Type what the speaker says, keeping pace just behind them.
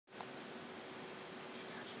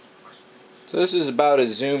So this is about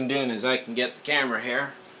as zoomed in as I can get the camera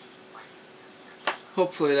here.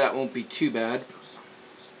 Hopefully that won't be too bad.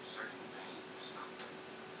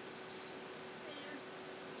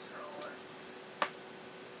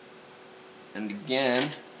 And again,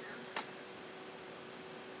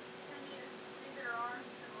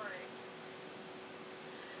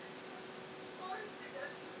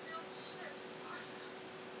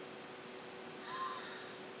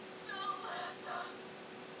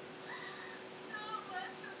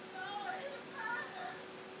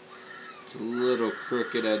 it's a little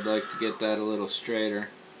crooked. I'd like to get that a little straighter.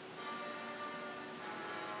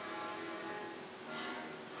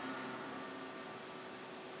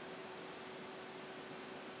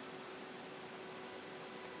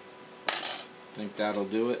 I think that'll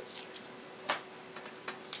do it.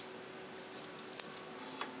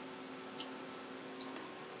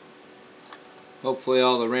 Hopefully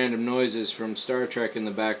all the random noises from Star Trek in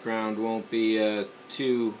the background won't be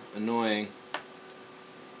too annoying.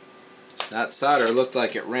 That solder looked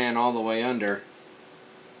like it ran all the way under.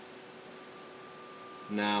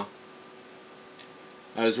 No.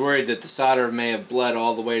 I was worried that the solder may have bled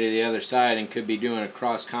all the way to the other side and could be doing a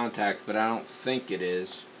cross contact, but I don't think it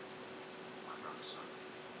is.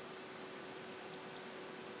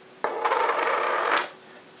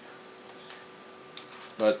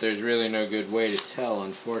 But there's really no good way to tell,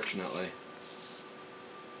 unfortunately.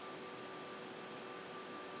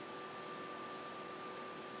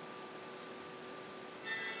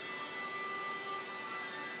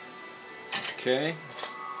 Okay.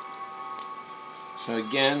 So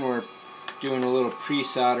again, we're doing a little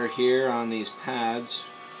pre-solder here on these pads.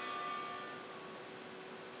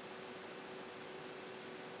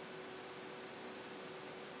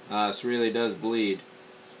 This really does bleed.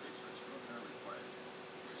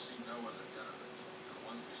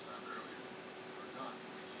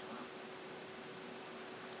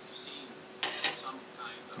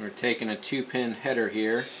 We're taking a 2-pin header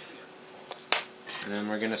here, and then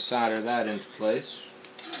we're going to solder that into place.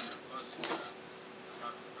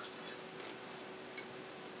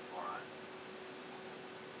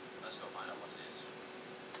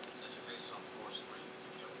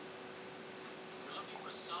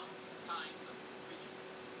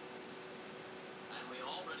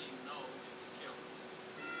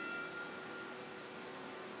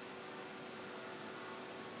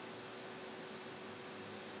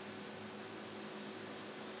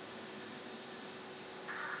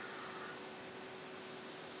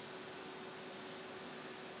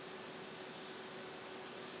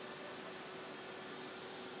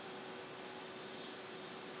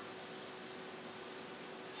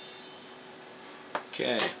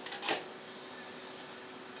 Okay.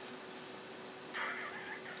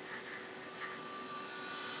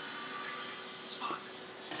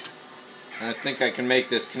 I think I can make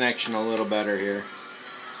this connection a little better here.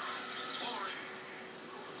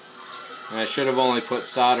 And I should have only put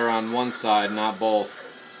solder on one side, not both.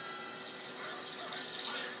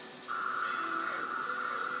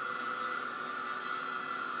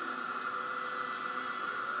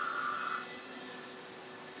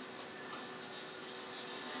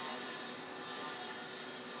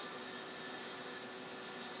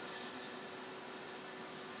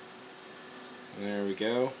 There we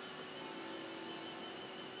go.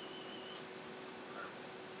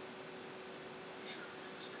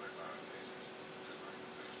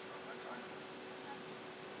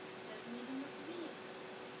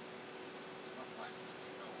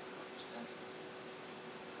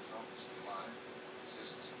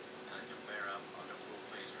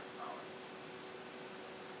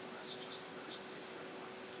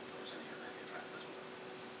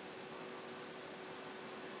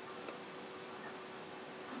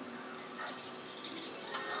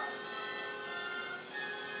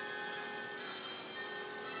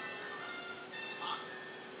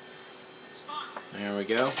 There we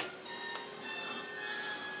go.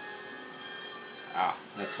 Ah,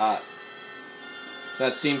 that's hot. So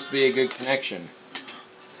that seems to be a good connection.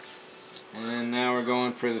 And now we're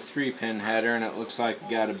going for the 3-pin header, and it looks like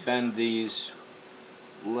we got to bend these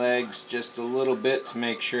legs just a little bit to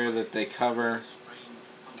make sure that they cover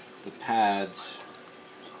the pads.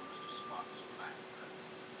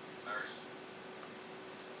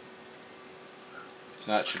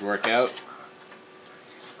 So that should work out.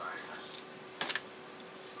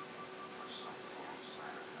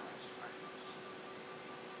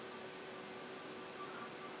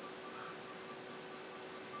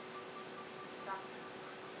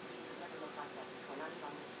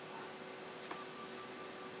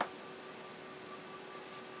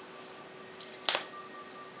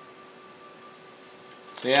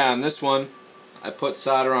 So yeah, on this one, I put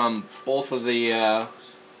solder on both of the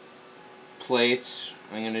plates.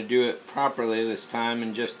 I'm going to do it properly this time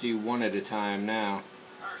and just do one at a time now.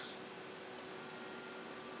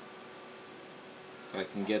 If I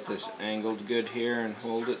can get this angled good here and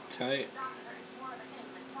hold it tight.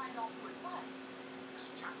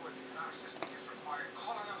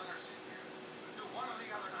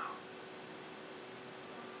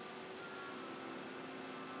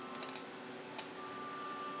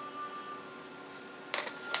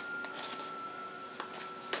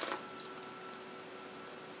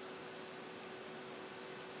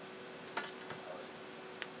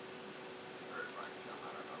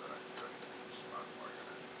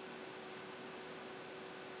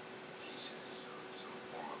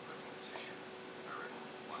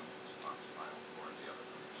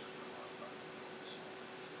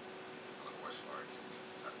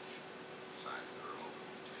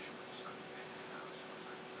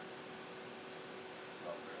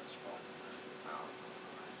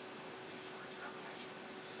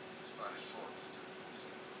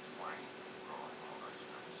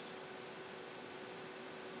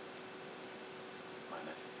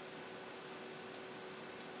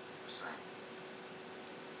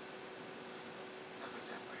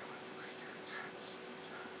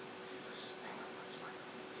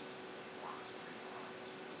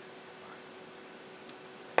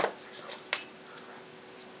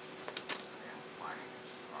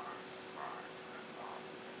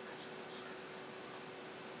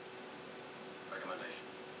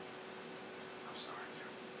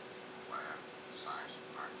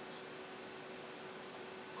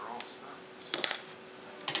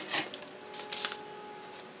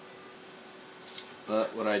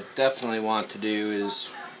 But what I definitely want to do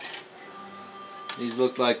is, these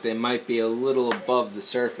look like they might be a little above the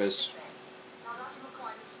surface.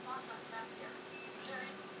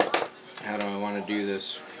 How do I want to do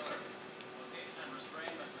this?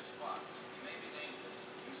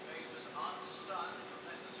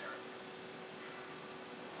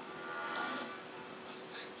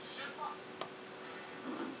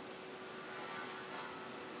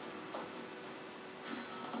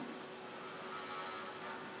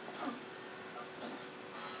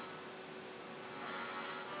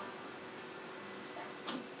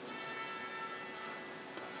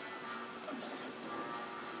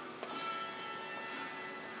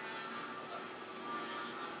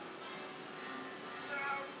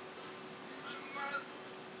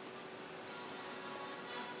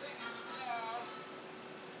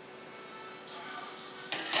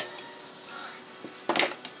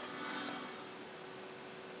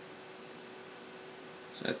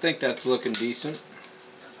 So I think that's looking decent.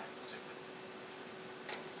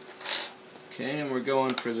 Okay, and we're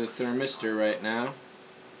going for the thermistor right now.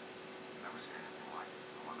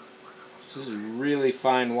 This is really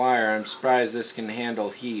fine wire. I'm surprised this can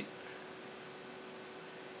handle heat.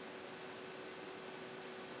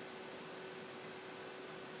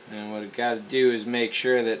 And what I got to do is make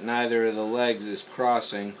sure that neither of the legs is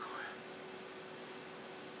crossing.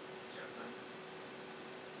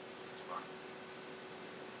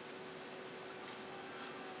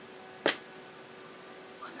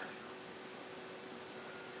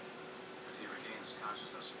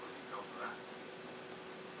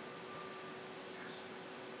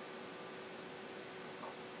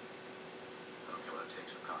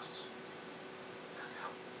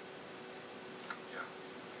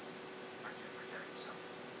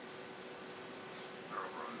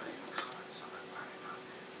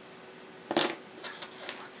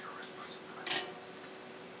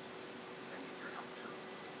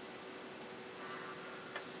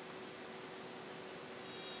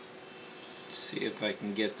 See if I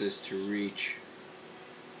can get this to reach.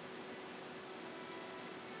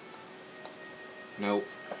 Nope.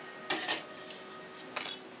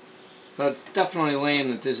 So it's definitely lame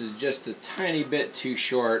that this is just a tiny bit too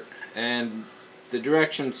short, and the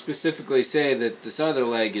directions specifically say that this other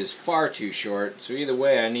leg is far too short, so either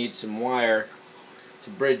way I need some wire to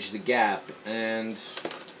bridge the gap, and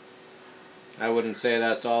I wouldn't say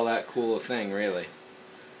that's all that cool a thing, really.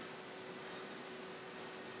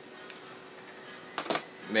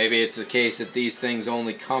 Maybe it's the case that these things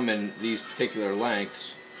only come in these particular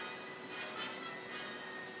lengths.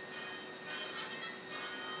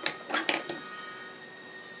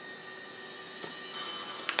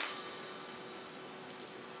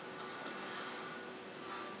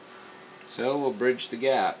 So we'll bridge the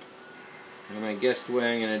gap. And I guess the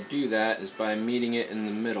way I'm going to do that is by meeting it in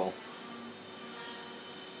the middle.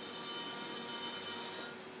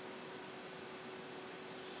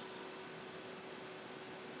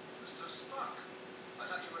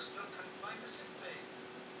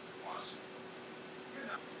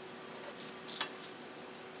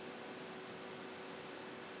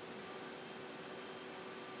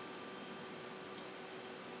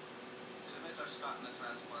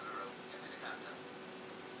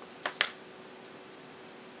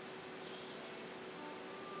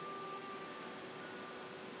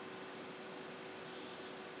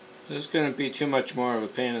 This is going to be too much more of a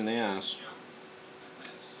pain in the ass.